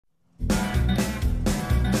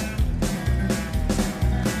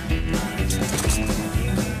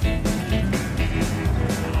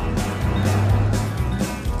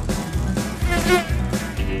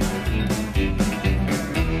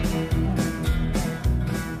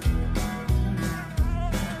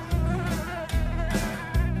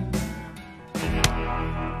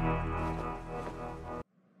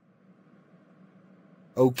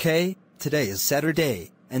Okay, today is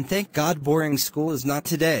Saturday, and thank God boring school is not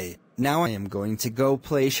today. Now I am going to go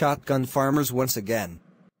play shotgun farmers once again.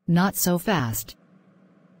 Not so fast.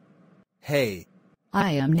 Hey.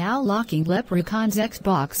 I am now locking Leprechaun's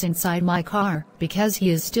Xbox inside my car, because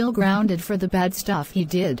he is still grounded for the bad stuff he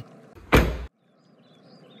did.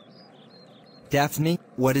 Daphne,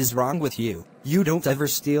 what is wrong with you? You don't ever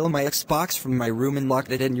steal my Xbox from my room and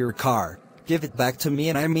lock it in your car. Give it back to me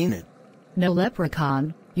and I mean it. No,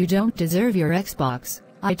 Leprechaun, you don't deserve your Xbox.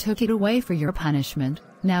 I took it away for your punishment.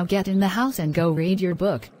 Now get in the house and go read your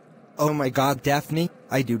book. Oh my God, Daphne,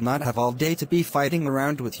 I do not have all day to be fighting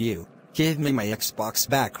around with you. Give me my Xbox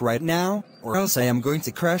back right now, or else I am going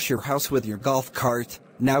to crash your house with your golf cart.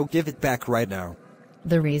 Now give it back right now.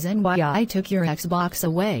 The reason why I took your Xbox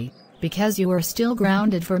away, because you are still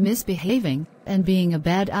grounded for misbehaving, and being a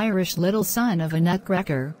bad Irish little son of a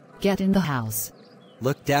nutcracker. Get in the house.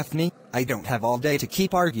 Look, Daphne, I don't have all day to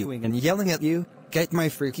keep arguing and yelling at you. Get my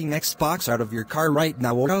freaking Xbox out of your car right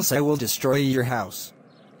now or else I will destroy your house.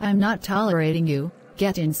 I'm not tolerating you.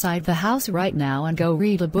 Get inside the house right now and go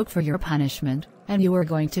read a book for your punishment, and you are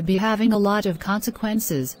going to be having a lot of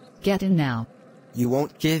consequences. Get in now. You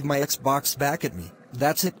won't give my Xbox back at me.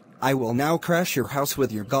 That's it. I will now crash your house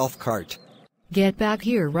with your golf cart. Get back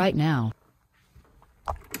here right now.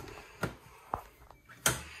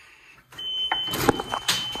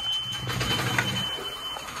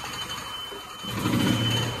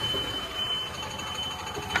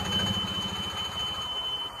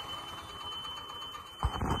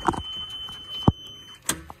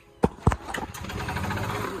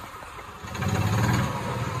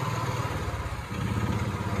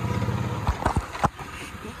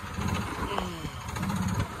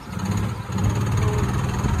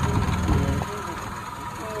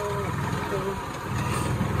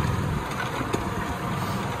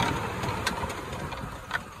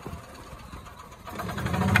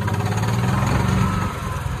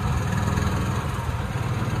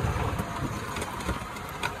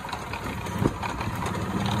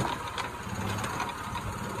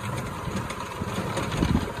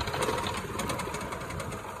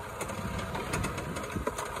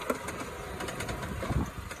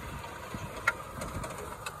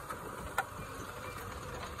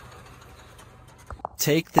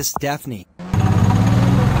 Take this, Daphne.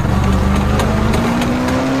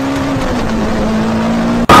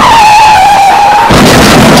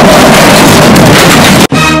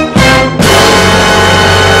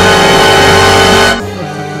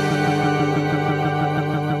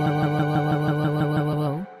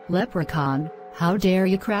 Leprechaun, how dare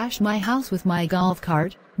you crash my house with my golf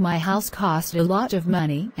cart? My house cost a lot of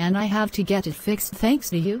money and I have to get it fixed thanks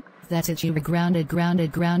to you. That's it, you were grounded for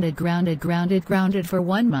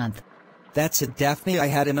 1 month. That's it, Daphne, I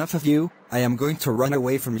had enough of you. I am going to run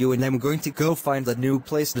away from you and I'm going to go find a new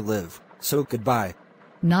place to live. So goodbye.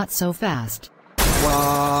 Not so fast.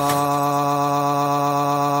 Wow.